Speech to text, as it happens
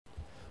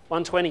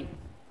120.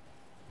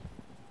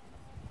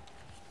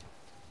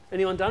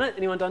 Anyone done it?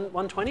 Anyone done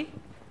 120?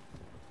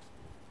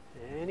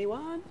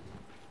 Anyone?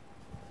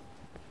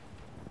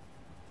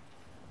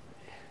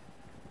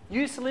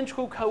 Use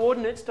cylindrical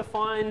coordinates to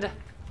find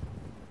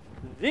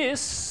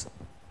this,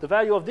 the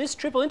value of this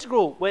triple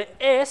integral, where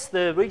S,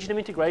 the region of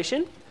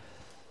integration,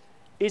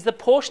 is the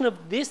portion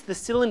of this, the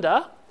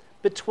cylinder,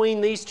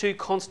 between these two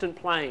constant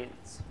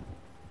planes.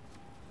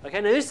 Okay,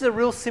 now this is a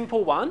real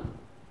simple one.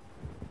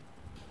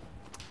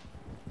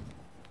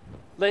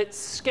 Let's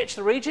sketch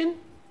the region,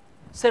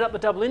 set up the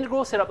double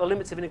integral, set up the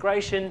limits of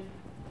integration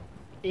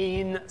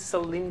in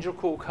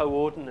cylindrical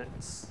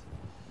coordinates.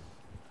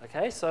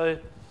 Okay, so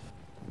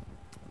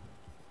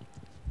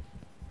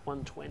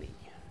 120.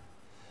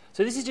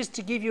 So this is just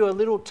to give you a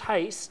little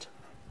taste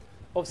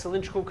of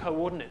cylindrical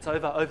coordinates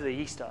over the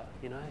Easter,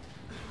 you know.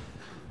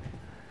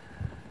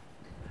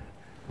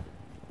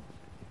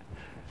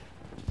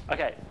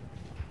 Okay.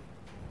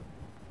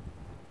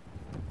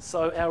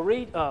 So our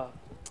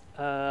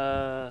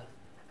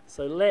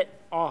so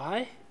let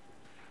I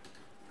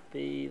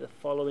be the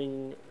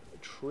following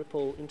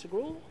triple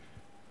integral.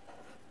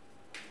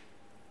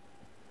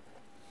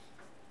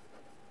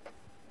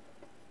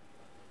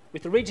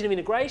 With the region of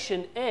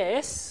integration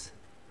S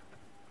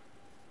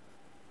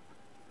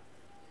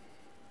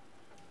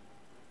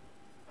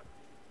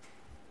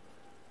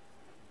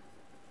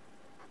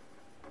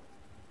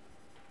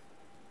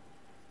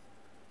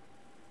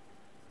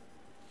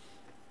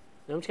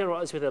now I'm just going to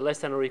write this with a less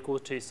than or equal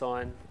to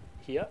sign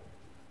here.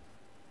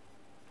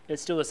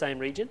 It's still the same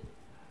region.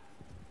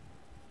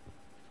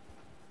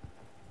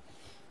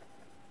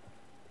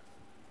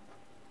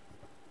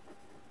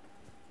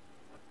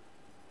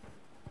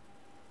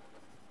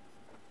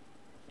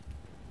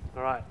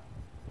 All right.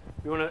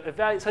 We want to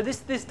evaluate. So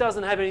this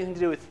doesn't have anything to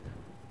do with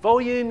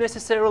volume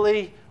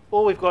necessarily.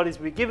 All we've got is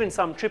we're given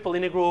some triple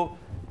integral.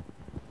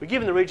 We're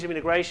given the region of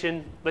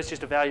integration. Let's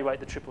just evaluate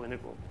the triple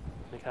integral.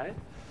 Okay.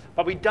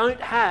 But we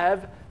don't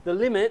have the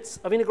limits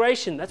of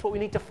integration. That's what we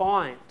need to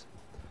find.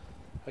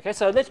 Okay,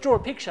 so let's draw a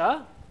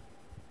picture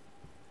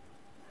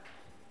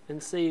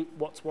and see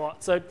what's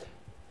what. So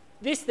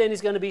this then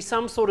is going to be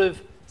some sort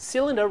of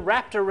cylinder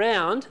wrapped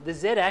around the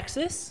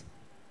z-axis.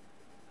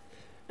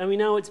 And we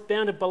know it's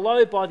bounded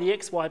below by the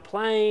xy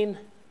plane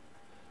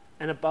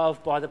and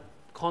above by the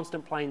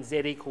constant plane z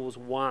equals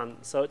 1.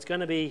 So it's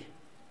going to be,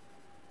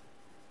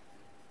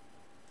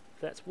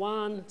 if that's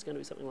 1, it's going to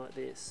be something like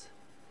this.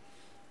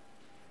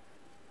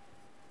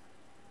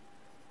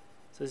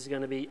 So this is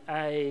going to be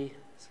A,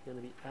 this is going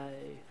to be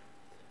A.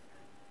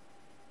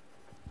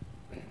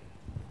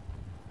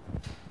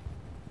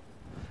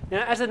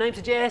 Now, as the name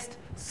suggests,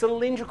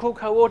 cylindrical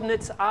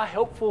coordinates are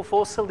helpful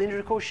for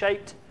cylindrical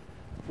shaped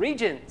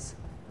regions.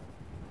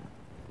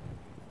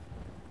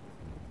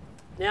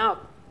 Now,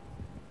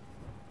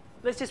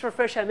 let's just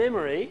refresh our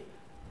memory.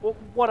 Well,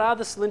 what are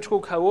the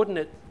cylindrical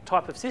coordinate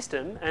type of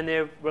system and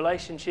their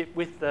relationship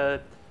with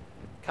the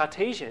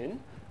Cartesian?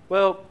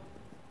 Well,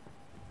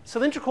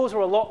 cylindricals are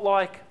a lot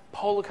like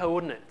polar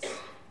coordinates.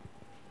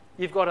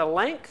 You've got a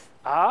length,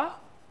 r,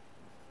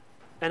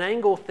 an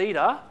angle,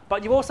 theta,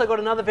 but you've also got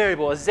another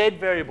variable, a z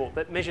variable,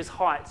 that measures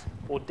height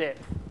or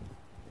depth.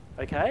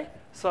 Okay?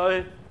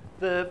 So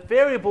the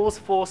variables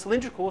for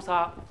cylindricals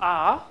are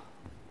r,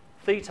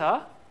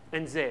 theta,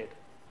 and z.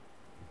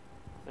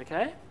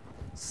 Okay?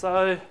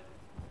 So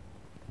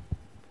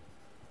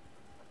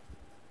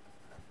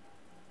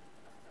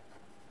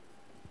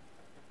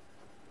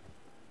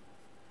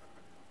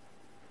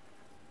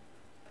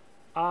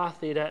r,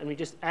 theta, and we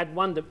just add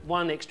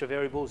one extra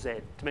variable, z,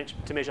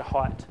 to measure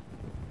height.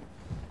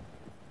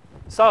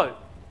 So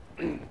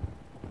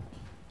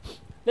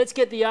let's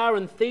get the r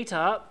and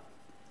theta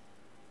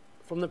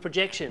from the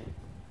projection.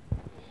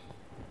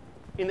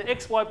 In the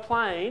xy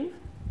plane,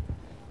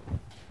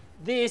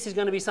 this is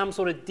going to be some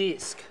sort of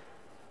disk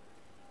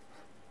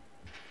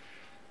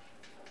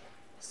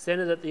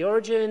centered at the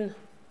origin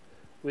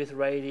with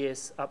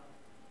radius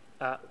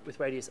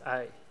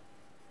a.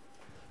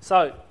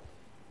 So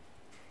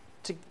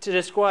to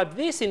describe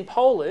this in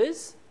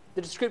polars,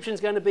 the description is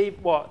going to be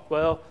what?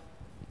 Well,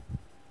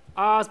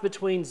 r's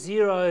between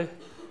 0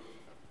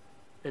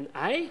 and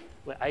a,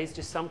 where a is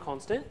just some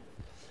constant.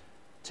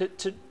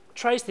 To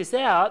trace this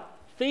out,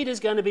 theta is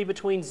going to be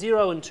between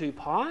 0 and 2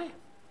 pi.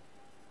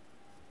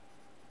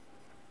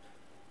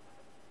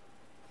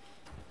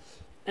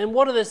 And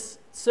what are the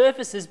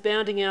surfaces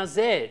bounding our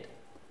z?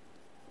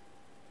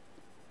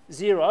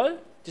 0,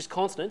 just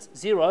constants,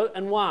 0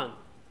 and 1.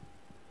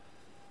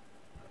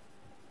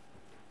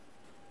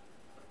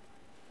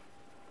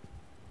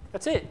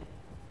 That's it.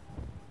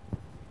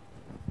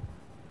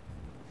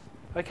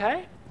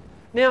 Okay?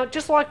 Now,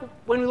 just like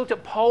when we looked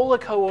at polar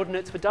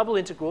coordinates for double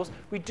integrals,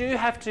 we do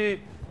have to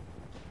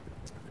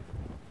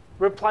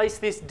replace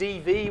this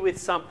dv with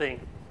something.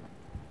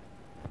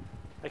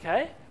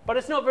 Okay? But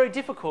it's not very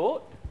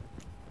difficult.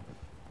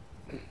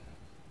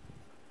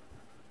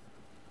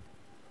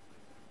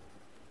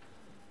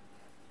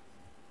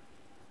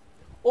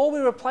 All we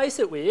replace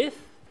it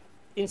with,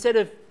 instead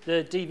of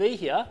the dv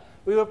here,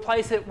 we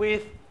replace it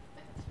with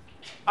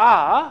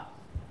r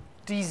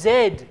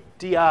dz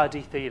dr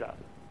d theta.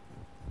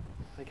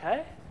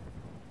 Okay?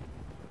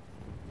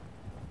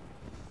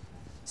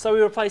 So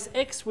we replace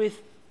x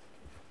with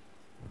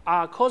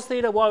r cos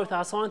theta, y with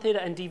r sin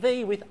theta, and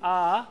dv with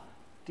r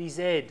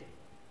dz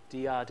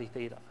dr d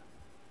theta.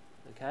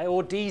 Okay?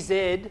 Or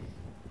dz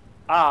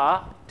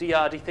r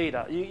dr d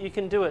theta. You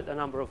can do it a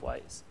number of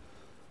ways.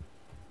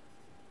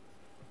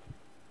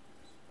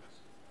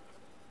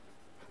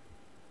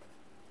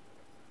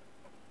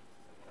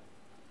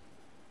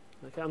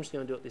 Okay, I'm just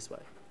going to do it this way.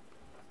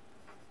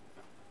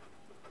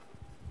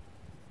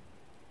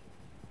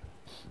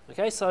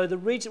 Okay, so the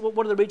region,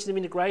 what are the regions of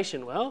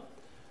integration? Well,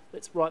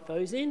 let's write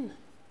those in.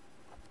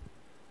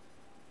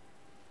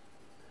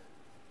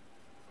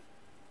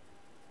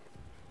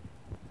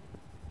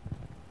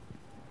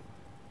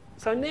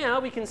 So now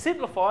we can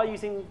simplify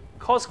using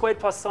cos squared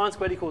plus sine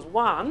squared equals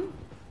 1.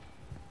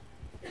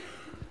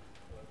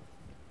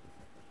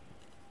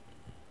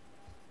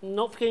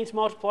 Not forgetting to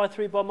multiply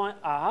through by my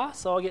r,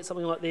 so I get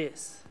something like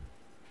this.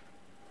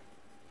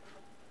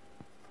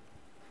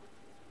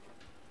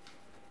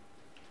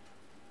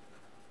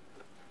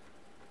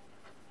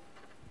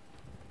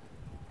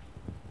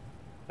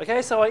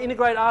 Okay, so I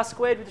integrate r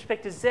squared with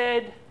respect to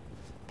z,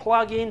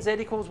 plug in z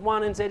equals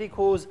 1 and z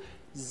equals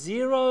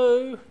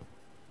 0.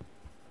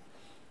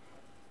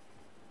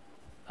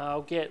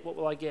 I'll get, what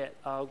will I get?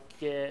 I'll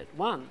get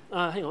 1.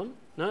 Hang on.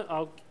 No,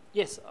 I'll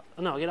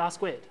get r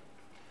squared.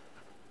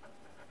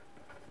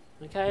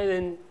 Okay,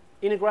 then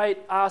integrate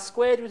r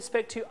squared with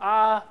respect to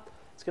r.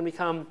 It's going to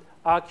become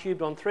r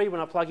cubed on 3.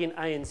 When I plug in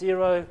a and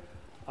 0,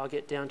 I'll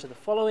get down to the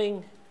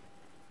following.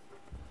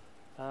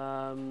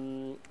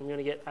 I'm going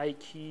to get a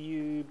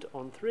cubed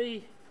on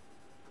 3.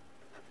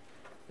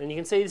 And you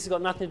can see this has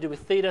got nothing to do with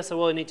theta, so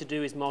all I need to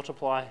do is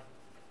multiply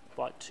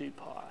by 2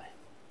 pi.